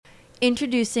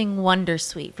Introducing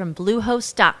Wondersuite from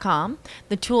Bluehost.com,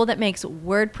 the tool that makes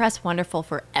WordPress wonderful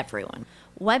for everyone.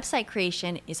 Website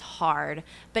creation is hard,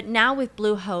 but now with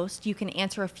Bluehost, you can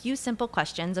answer a few simple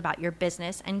questions about your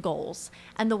business and goals,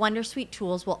 and the Wondersuite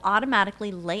tools will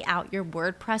automatically lay out your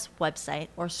WordPress website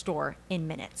or store in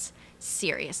minutes.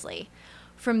 Seriously.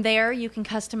 From there, you can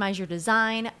customize your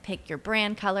design, pick your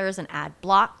brand colors, and add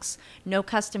blocks. No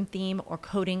custom theme or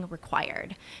coding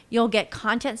required. You'll get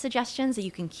content suggestions that you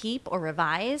can keep or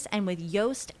revise, and with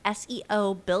Yoast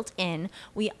SEO built in,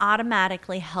 we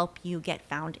automatically help you get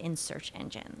found in search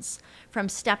engines. From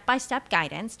step-by-step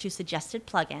guidance to suggested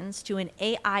plugins to an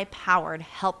AI-powered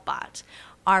help bot,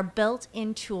 our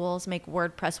built-in tools make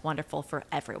WordPress wonderful for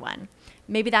everyone.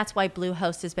 Maybe that's why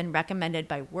Bluehost has been recommended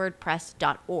by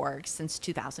WordPress.org since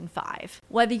 2005.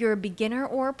 Whether you're a beginner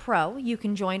or a pro, you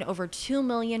can join over 2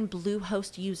 million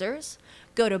Bluehost users.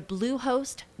 Go to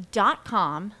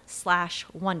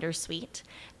bluehost.com/wondersuite.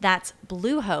 That's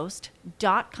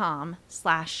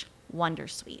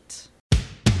bluehost.com/wondersuite.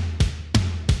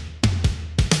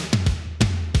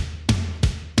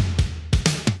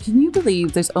 Can you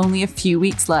believe there's only a few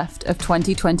weeks left of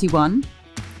 2021?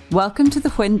 Welcome to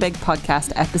the Win Big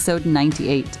Podcast, episode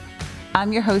 98.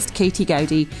 I'm your host, Katie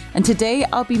Gowdy, and today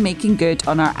I'll be making good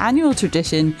on our annual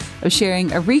tradition of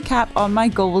sharing a recap on my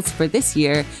goals for this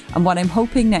year and what I'm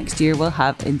hoping next year will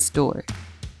have in store.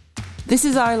 This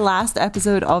is our last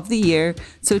episode of the year,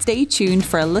 so stay tuned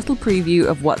for a little preview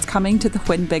of what's coming to the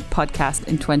Win Big Podcast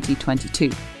in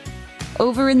 2022.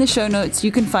 Over in the show notes,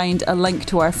 you can find a link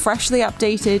to our freshly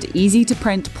updated,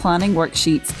 easy-to-print planning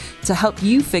worksheets to help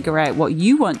you figure out what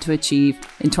you want to achieve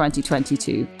in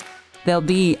 2022. They'll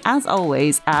be, as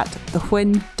always, at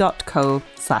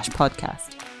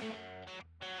thewin.co/podcast.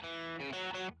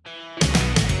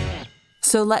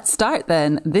 So let's start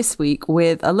then this week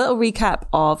with a little recap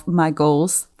of my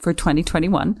goals for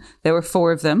 2021. There were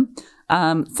 4 of them.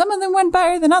 Some of them went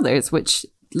better than others, which,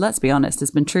 let's be honest, has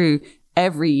been true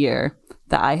every year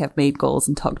that I have made goals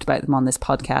and talked about them on this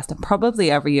podcast, and probably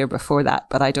every year before that,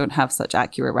 but I don't have such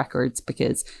accurate records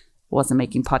because I wasn't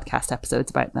making podcast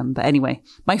episodes about them. But anyway,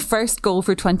 my first goal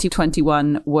for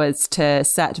 2021 was to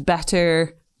set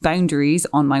better boundaries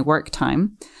on my work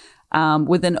time,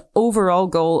 with an overall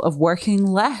goal of working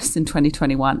less in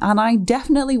 2021. And I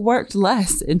definitely worked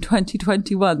less in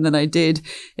 2021 than I did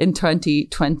in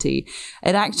 2020.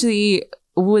 It actually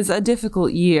was a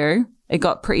difficult year. It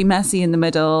got pretty messy in the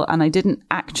middle, and I didn't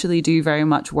actually do very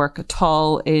much work at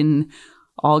all in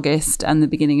August and the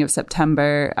beginning of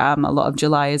September, a lot of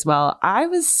July as well. I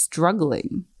was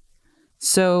struggling.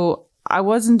 So I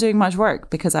wasn't doing much work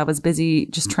because I was busy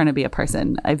just trying to be a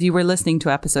person. If you were listening to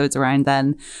episodes around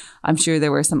then, I'm sure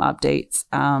there were some updates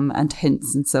and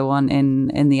hints and so on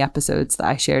in the episodes that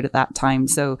I shared at that time.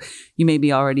 So you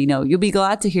maybe already know. You'll be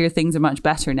glad to hear things are much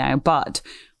better now, but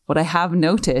what I have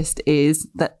noticed is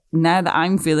that now that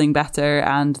I'm feeling better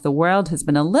and the world has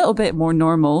been a little bit more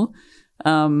normal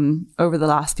over the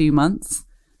last few months,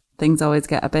 things always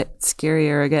get a bit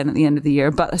scarier again at the end of the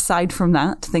year. But aside from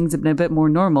that, things have been a bit more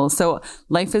normal. So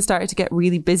life has started to get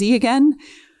really busy again,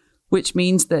 which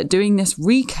means that doing this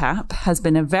recap has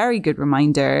been a very good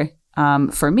reminder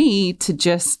for me to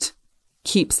just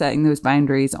keep setting those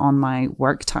boundaries on my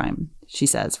work time, she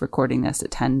says, recording this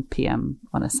at 10 p.m.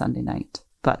 on a Sunday night.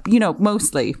 But, you know,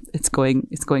 mostly it's going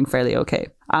fairly okay.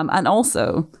 And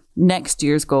also, next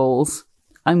year's goals,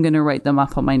 I'm going to write them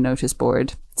up on my notice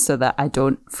board so that I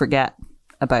don't forget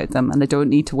about them. And I don't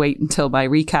need to wait until my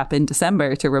recap in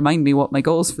December to remind me what my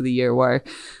goals for the year were.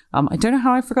 I don't know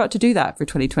how I forgot to do that for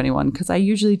 2021 because I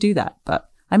usually do that, but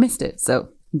I missed it. So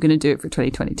I'm going to do it for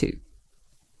 2022.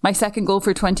 My second goal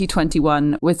for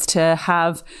 2021 was to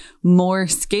have more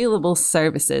scalable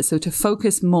services. So to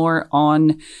focus more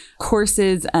on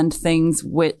courses and things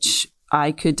which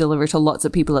I could deliver to lots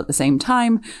of people at the same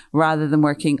time, rather than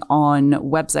working on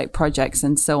website projects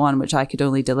and so on, which I could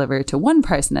only deliver to one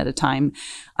person at a time.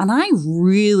 And I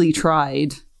really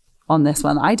tried on this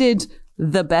one. I did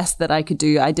the best that I could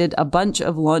do. I did a bunch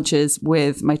of launches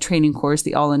with my training course,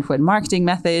 the All-in-One Marketing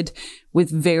Method, with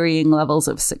varying levels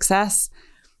of success.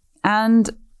 And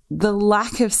the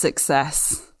lack of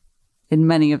success in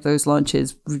many of those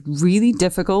launches was really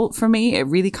difficult for me. It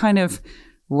really kind of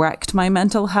wrecked my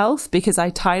mental health because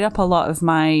I tied up a lot of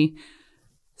my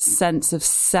sense of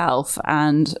self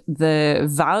and the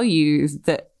value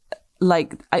that,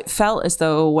 like, I felt as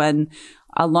though when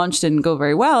a launch didn't go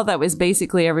very well, that was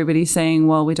basically everybody saying,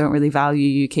 well, we don't really value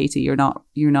you, Katie. You're not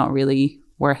really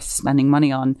worth spending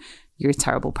money on. You're a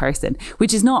terrible person,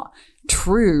 which is not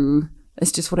true.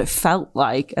 It's just what it felt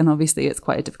like. And obviously it's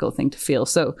quite a difficult thing to feel.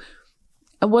 So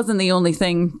it wasn't the only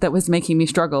thing that was making me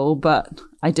struggle, but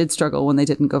I did struggle when they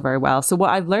didn't go very well. So what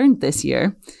I've learned this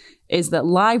year is that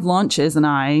live launches and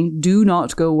I do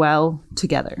not go well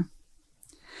together.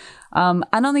 And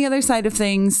on the other side of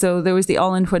things, so there was the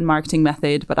all-in-one marketing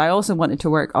method, but I also wanted to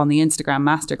work on the Instagram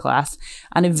masterclass.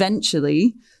 And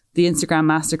eventually, the Instagram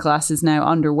masterclass is now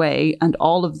underway, and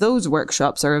all of those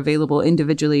workshops are available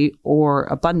individually, or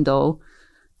a bundle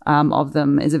of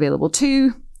them is available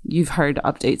too. You've heard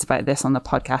updates about this on the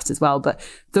podcast as well, but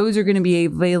those are going to be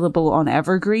available on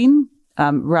Evergreen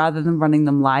rather than running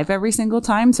them live every single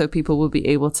time. So people will be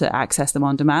able to access them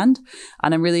on demand.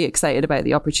 And I'm really excited about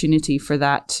the opportunity for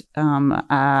that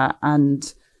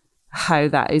and how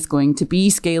that is going to be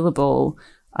scalable,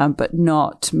 but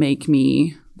not make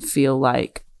me feel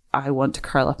like I want to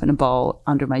curl up in a ball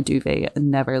under my duvet and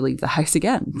never leave the house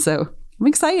again. So I'm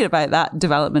excited about that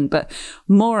development, but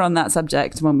more on that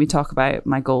subject when we talk about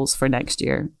my goals for next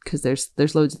year, because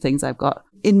there's loads of things I've got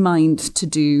in mind to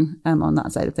do on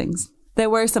that side of things. There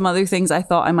were some other things I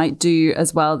thought I might do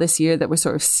as well this year that were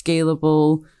sort of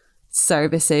scalable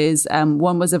services.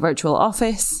 One was a virtual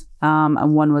office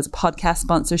and one was a podcast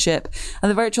sponsorship. And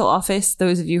the virtual office,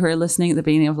 those of you who are listening at the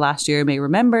beginning of last year may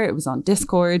remember, it was on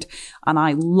Discord and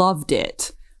I loved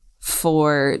it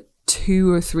for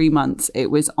 2 or 3 months.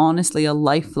 It was honestly a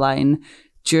lifeline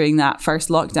during that first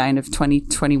lockdown of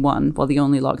 2021. Well, the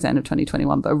only lockdown of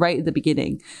 2021, but right at the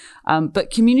beginning.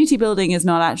 But community building is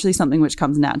not actually something which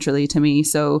comes naturally to me.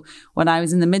 So when I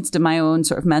was in the midst of my own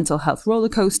sort of mental health roller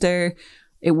coaster,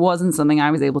 it wasn't something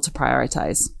I was able to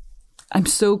prioritize. I'm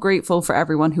so grateful for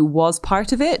everyone who was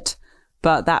part of it,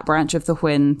 but that branch of the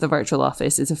WHIN, the virtual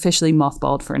office, is officially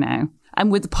mothballed for now. And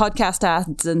with the podcast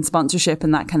ads and sponsorship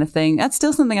and that kind of thing, that's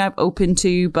still something I'm open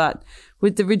to. But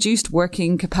with the reduced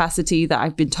working capacity that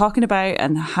I've been talking about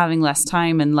and having less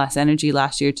time and less energy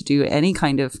last year to do any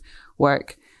kind of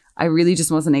work, I really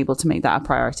just wasn't able to make that a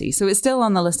priority. So it's still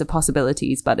on the list of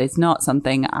possibilities, but it's not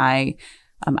something I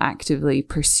am actively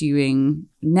pursuing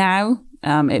now.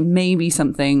 It may be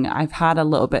something I've had a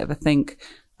little bit of a think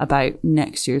about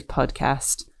next year's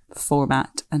podcast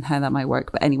format and how that might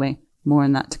work. But anyway, more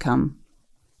on that to come.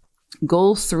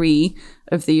 Goal 3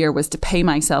 of the year was to pay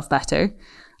myself better.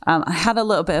 I had a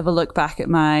little bit of a look back at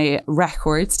my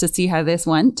records to see how this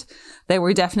went. There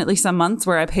were definitely some months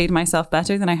where I paid myself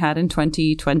better than I had in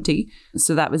 2020.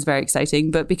 So that was very exciting.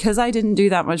 But because I didn't do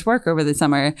that much work over the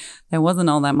summer, there wasn't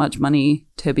all that much money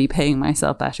to be paying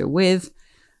myself better with.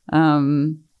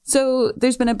 So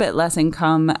there's been a bit less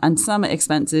income and some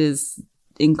expenses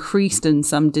increased and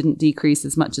some didn't decrease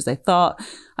as much as I thought.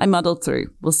 I muddled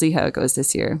through. We'll see how it goes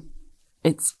this year.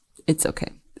 It's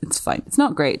okay. It's fine. It's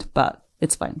not great, but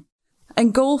it's fine.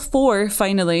 And goal 4,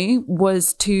 finally,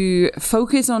 was to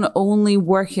focus on only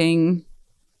working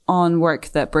on work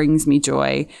that brings me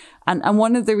joy. And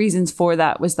one of the reasons for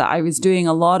that was that I was doing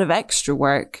a lot of extra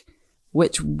work,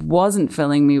 which wasn't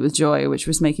filling me with joy, which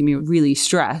was making me really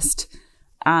stressed.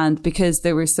 And because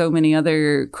there were so many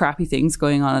other crappy things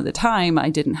going on at the time, I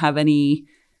didn't have any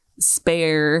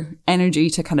spare energy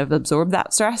to kind of absorb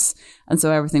that stress. And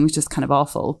so everything was just kind of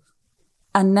awful.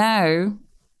 And now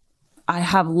I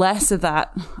have less of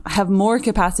that. I have more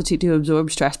capacity to absorb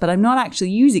stress, but I'm not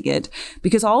actually using it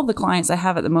because all the clients I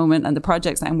have at the moment and the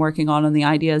projects I'm working on and the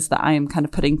ideas that I am kind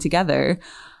of putting together,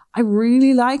 I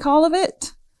really like all of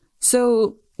it.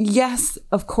 So yes,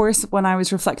 of course, when I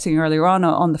was reflecting earlier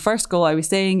on the first goal, I was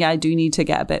saying, yeah, I do need to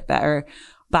get a bit better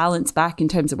balance back in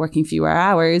terms of working fewer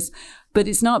hours. But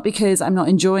it's not because I'm not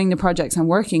enjoying the projects I'm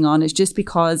working on. It's just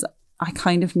because I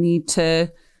kind of need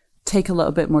to take a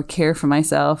little bit more care for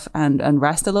myself and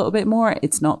rest a little bit more.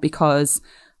 It's not because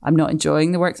I'm not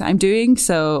enjoying the work that I'm doing.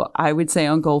 So I would say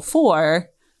on goal 4,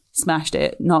 smashed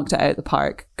it, knocked it out of the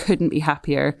park. Couldn't be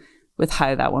happier with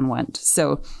how that one went.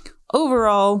 So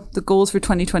overall, the goals for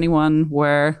 2021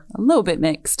 were a little bit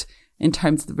mixed in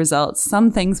terms of the results.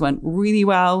 Some things went really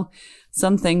well.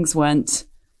 Some things went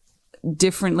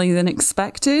differently than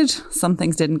expected. Some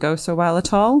things didn't go so well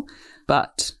at all.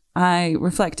 But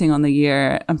reflecting on the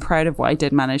year, I'm proud of what I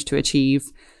did manage to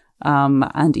achieve.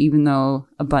 And even though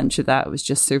a bunch of that was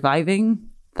just surviving,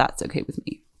 that's okay with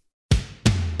me.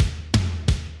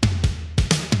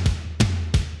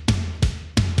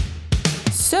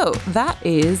 So that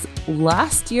is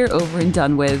last year over and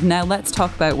done with. Now let's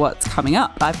talk about what's coming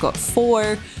up. I've got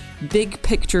 4 big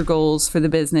picture goals for the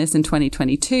business in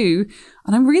 2022,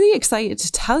 and I'm really excited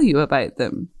to tell you about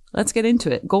them. Let's get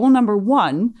into it. Goal number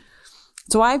 1.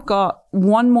 So I've got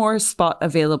one more spot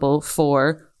available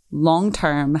for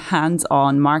long-term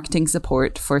hands-on marketing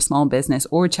support for small business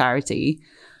or charity.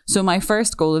 So my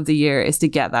first goal of the year is to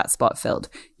get that spot filled.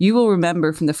 You will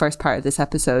remember from the first part of this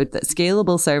episode that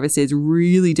scalable services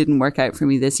really didn't work out for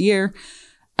me this year.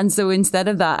 And so instead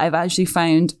of that, I've actually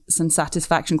found some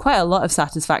satisfaction, quite a lot of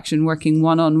satisfaction working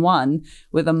one-on-one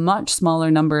with a much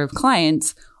smaller number of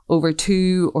clients over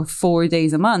 2 or 4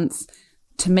 days a month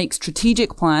to make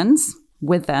strategic plans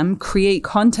with them, create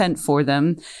content for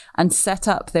them, and set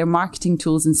up their marketing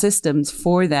tools and systems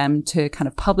for them to kind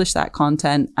of publish that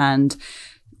content and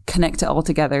connect it all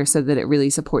together so that it really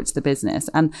supports the business.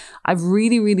 And I've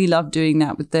really, really loved doing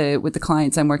that with the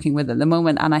clients I'm working with at the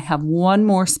moment. And I have one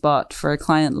more spot for a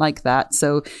client like that.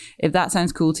 So if that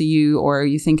sounds cool to you, or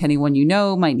you think anyone you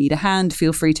know might need a hand,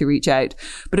 feel free to reach out.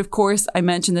 But of course, I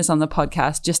mentioned this on the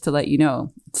podcast just to let you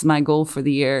know, it's my goal for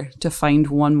the year to find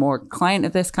one more client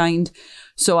of this kind.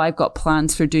 So I've got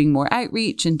plans for doing more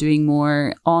outreach and doing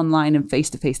more online and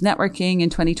face-to-face networking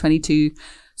in 2022.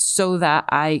 So that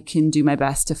I can do my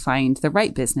best to find the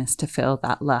right business to fill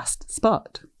that last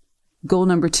spot. Goal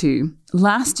number 2.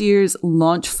 Last year's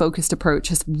launch-focused approach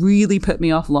has really put me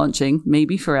off launching,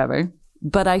 maybe forever.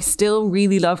 But I still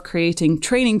really love creating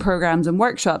training programs and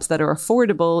workshops that are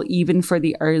affordable even for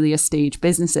the earliest stage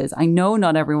businesses. I know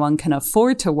not everyone can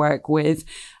afford to work with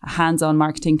a hands-on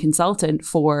marketing consultant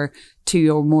for 2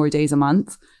 or more days a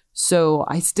month. So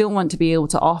I still want to be able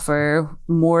to offer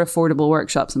more affordable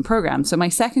workshops and programs. So my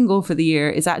second goal for the year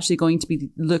is actually going to be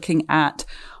looking at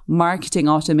marketing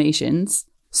automations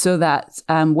so that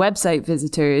website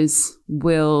visitors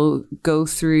will go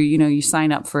through, you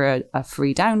sign up for a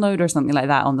free download or something like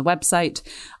that on the website.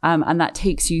 And that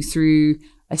takes you through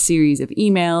a series of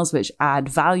emails which add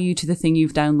value to the thing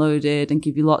you've downloaded and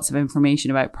give you lots of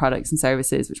information about products and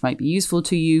services which might be useful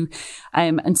to you.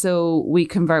 And so we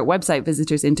convert website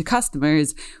visitors into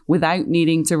customers without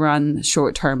needing to run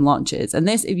short-term launches. And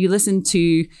this, if you listen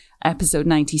to episode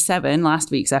 97,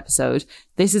 last week's episode,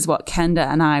 this is what Kenda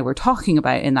and I were talking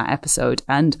about in that episode.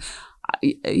 And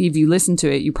if you listen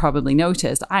to it, you probably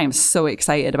noticed I am so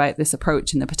excited about this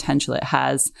approach and the potential it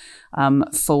has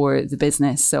for the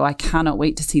business. So I cannot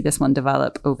wait to see this one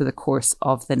develop over the course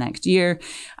of the next year.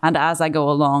 And as I go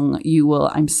along, you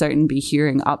will, I'm certain, be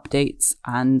hearing updates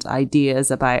and ideas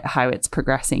about how it's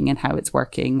progressing and how it's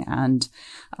working, and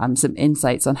some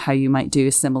insights on how you might do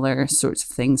similar sorts of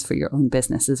things for your own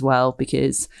business as well,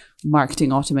 because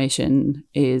marketing automation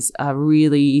is a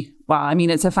really,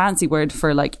 it's a fancy word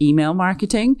for like email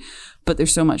marketing, but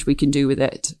there's so much we can do with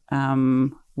it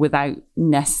without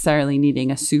necessarily needing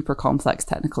a super complex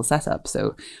technical setup.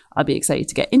 So I'll be excited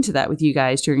to get into that with you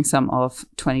guys during some of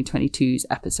 2022's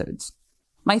episodes.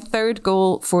 My third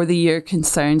goal for the year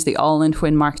concerns the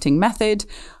all-in-twin marketing method.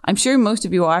 I'm sure most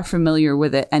of you are familiar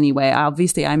with it anyway.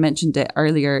 Obviously, I mentioned it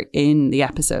earlier in the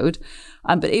episode.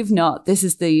 But if not, this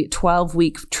is the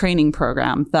 12-week training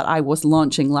program that I was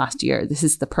launching last year. This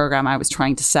is the program I was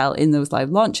trying to sell in those live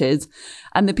launches.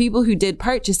 And the people who did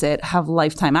purchase it have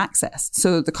lifetime access.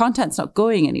 So the content's not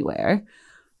going anywhere.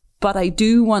 But I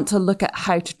do want to look at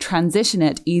how to transition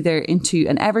it either into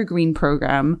an evergreen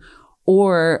program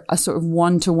or a sort of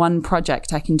one-to-one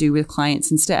project I can do with clients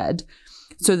instead,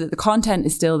 so that the content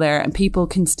is still there and people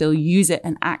can still use it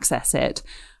and access it.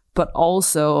 But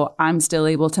also I'm still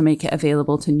able to make it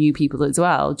available to new people as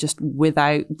well, just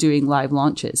without doing live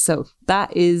launches. So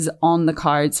that is on the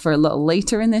cards for a little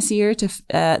later in this year,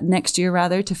 next year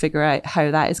rather, to figure out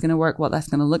how that is going to work, what that's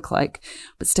going to look like.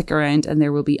 But stick around and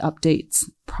there will be updates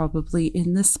probably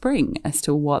in the spring as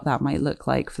to what that might look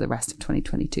like for the rest of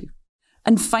 2022.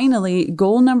 And finally,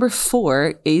 goal number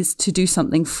 4 is to do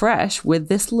something fresh with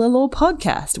this little old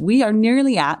podcast. We are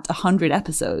nearly at 100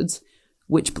 episodes,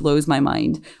 which blows my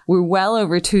mind. We're well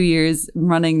over 2 years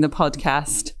running the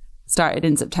podcast, started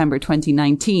in September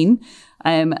 2019.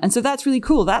 And so that's really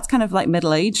cool. That's kind of like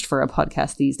middle-aged for a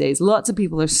podcast these days. Lots of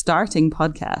people are starting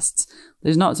podcasts.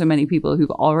 There's not so many people who've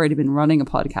already been running a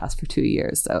podcast for 2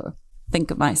 years. So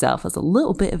think of myself as a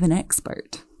little bit of an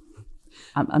expert.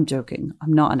 I'm joking.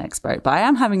 I'm not an expert, but I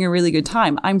am having a really good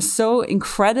time. I'm so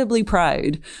incredibly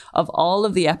proud of all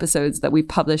of the episodes that we've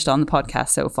published on the podcast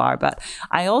so far. But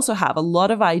I also have a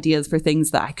lot of ideas for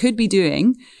things that I could be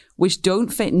doing, which don't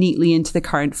fit neatly into the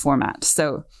current format.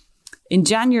 So in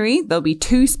January, there'll be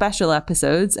 2 special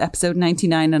episodes, episode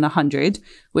 99 and 100,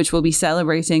 which will be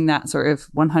celebrating that sort of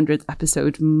 100th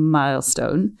episode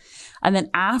milestone. And then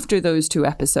after those 2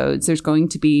 episodes, there's going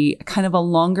to be kind of a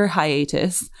longer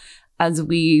hiatus as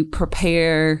we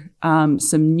prepare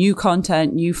some new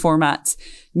content, new formats,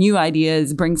 new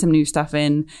ideas, bring some new stuff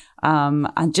in,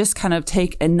 and just kind of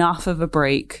take enough of a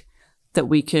break that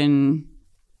we can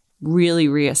really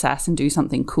reassess and do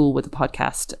something cool with the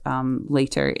podcast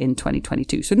later in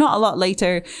 2022. So not a lot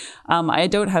later. I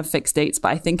don't have fixed dates, but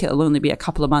I think it'll only be a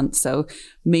couple of months. So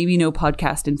maybe no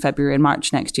podcast in February and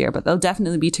March next year, but there'll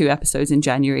definitely be 2 episodes in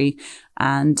January,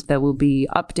 and there will be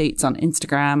updates on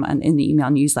Instagram and in the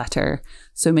email newsletter.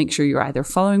 So make sure you're either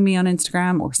following me on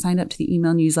Instagram or sign up to the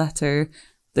email newsletter.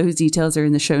 Those details are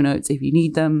in the show notes if you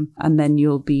need them, and then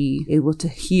you'll be able to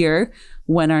hear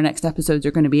when our next episodes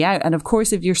are going to be out. And of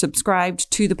course, if you're subscribed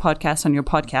to the podcast on your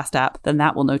podcast app, then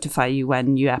that will notify you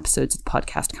when new episodes of the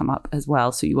podcast come up as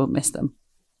well, so you won't miss them.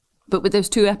 But with those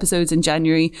 2 episodes in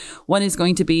January, one is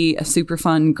going to be a super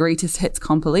fun greatest hits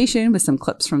compilation with some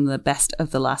clips from the best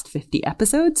of the last 50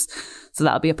 episodes. So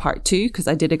that'll be a part 2, because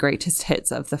I did a greatest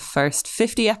hits of the first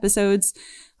 50 episodes.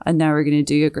 And now we're going to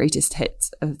do a greatest hits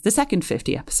of the second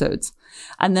 50 episodes.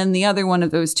 And then the other one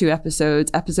of those 2 episodes,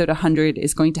 episode 100,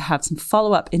 is going to have some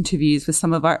follow-up interviews with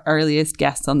some of our earliest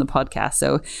guests on the podcast.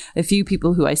 So a few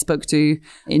people who I spoke to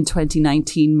in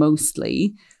 2019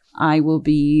 mostly. I will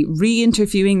be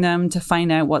re-interviewing them to find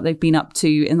out what they've been up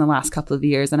to in the last couple of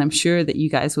years. And I'm sure that you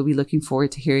guys will be looking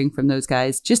forward to hearing from those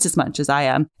guys just as much as I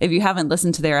am. If you haven't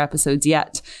listened to their episodes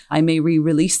yet, I may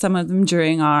re-release some of them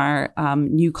during our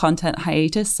new content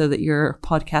hiatus so that your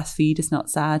podcast feed is not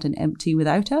sad and empty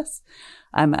without us.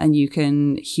 And you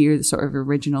can hear the sort of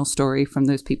original story from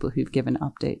those people who've given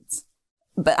updates.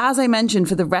 But as I mentioned,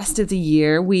 for the rest of the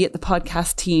year, we at the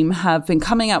podcast team have been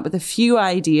coming up with a few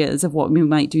ideas of what we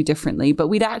might do differently, but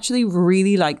we'd actually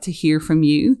really like to hear from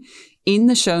you. In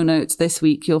the show notes this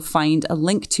week, you'll find a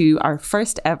link to our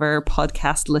first ever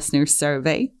podcast listener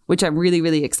survey, which I'm really,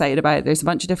 really excited about. There's a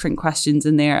bunch of different questions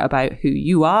in there about who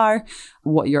you are,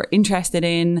 what you're interested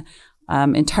in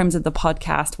terms of the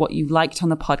podcast, what you've liked on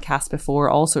the podcast before,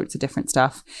 all sorts of different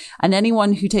stuff. And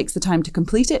anyone who takes the time to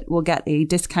complete it will get a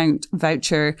discount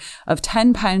voucher of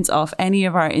 £10 off any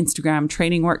of our Instagram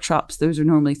training workshops. Those are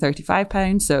normally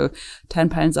 £35, so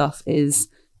 £10 off is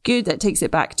good. That takes it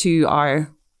back to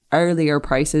our earlier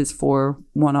prices for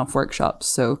one-off workshops.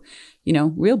 So,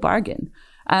 real bargain.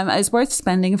 It's worth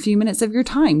spending a few minutes of your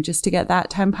time just to get that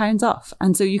 £10 off.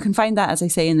 And so you can find that, as I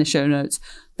say, in the show notes.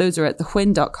 Those are at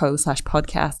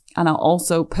thewhin.co/podcast. And I'll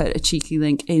also put a cheeky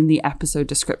link in the episode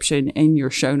description in your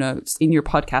show notes, in your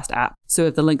podcast app. So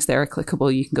if the links there are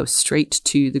clickable, you can go straight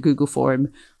to the Google form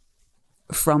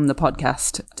from the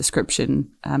podcast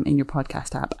description in your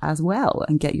podcast app as well,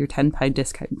 and get your £10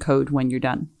 discount code when you're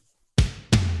done.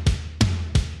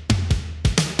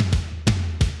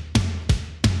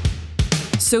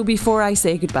 So before I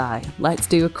say goodbye, let's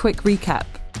do a quick recap.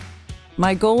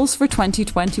 My goals for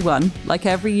 2021, like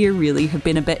every year really, have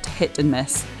been a bit hit and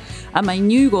miss. And my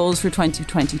new goals for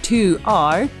 2022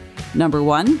 are, number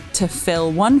 1, to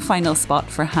fill one final spot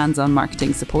for hands-on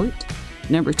marketing support.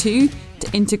 Number 2,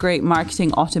 to integrate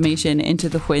marketing automation into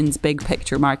the Whin's big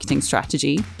picture marketing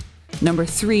strategy. Number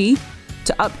 3,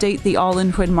 to update the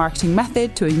All-in Whin marketing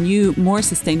method to a new, more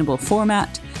sustainable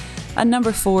format. And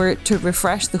number 4, to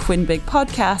refresh the Whin Big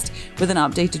podcast with an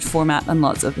updated format and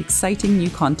lots of exciting new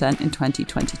content in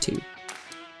 2022.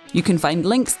 You can find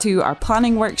links to our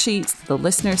planning worksheets, the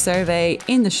listener survey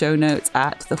in the show notes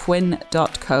at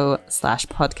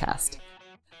thewhin.co/podcast.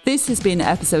 This has been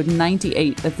episode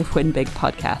 98 of the Whin Big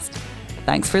podcast.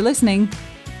 Thanks for listening.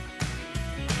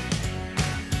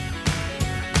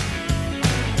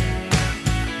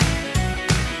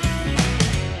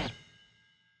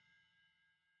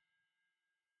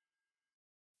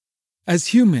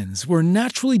 As humans, we're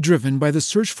naturally driven by the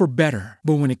search for better.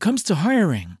 But when it comes to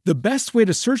hiring, the best way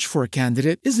to search for a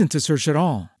candidate isn't to search at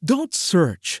all. Don't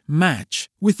search, match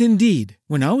with Indeed.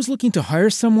 When I was looking to hire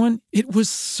someone, it was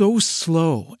so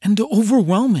slow and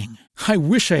overwhelming. I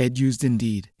wish I had used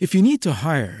Indeed. If you need to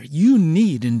hire, you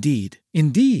need Indeed.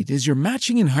 Indeed is your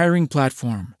matching and hiring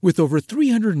platform with over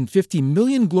 350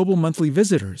 million global monthly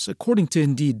visitors, according to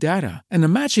Indeed data, and a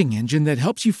matching engine that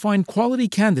helps you find quality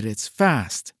candidates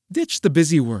fast. Ditch the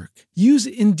busy work. Use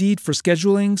Indeed for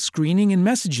scheduling, screening, and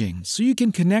messaging so you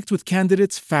can connect with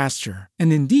candidates faster.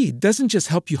 And Indeed doesn't just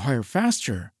help you hire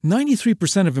faster.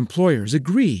 93% of employers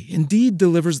agree Indeed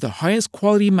delivers the highest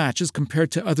quality matches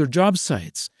compared to other job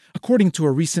sites, according to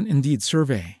a recent Indeed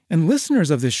survey. And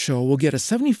listeners of this show will get a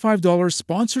 $75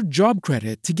 sponsored job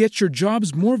credit to get your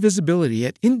jobs more visibility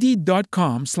at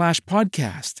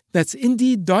Indeed.com/podcast. That's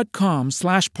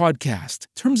Indeed.com/podcast.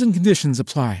 Terms and conditions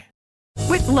apply.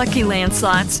 With Lucky Land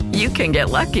Slots, you can get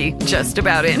lucky just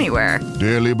about anywhere.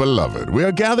 Dearly beloved, we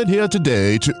are gathered here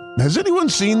today to... Has anyone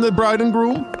seen the bride and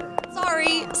groom?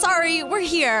 Sorry, we're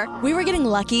here. We were getting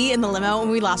lucky in the limo and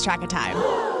we lost track of time.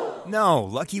 No,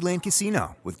 Lucky Land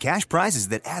Casino, with cash prizes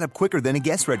that add up quicker than a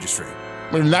guest registry.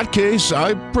 in that case,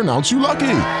 I pronounce you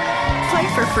lucky.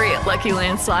 Play for free at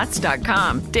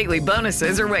LuckyLandSlots.com. Daily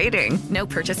bonuses are waiting. No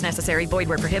purchase necessary. Void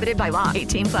where prohibited by law.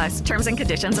 18+. Terms and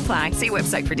conditions apply. See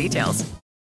website for details.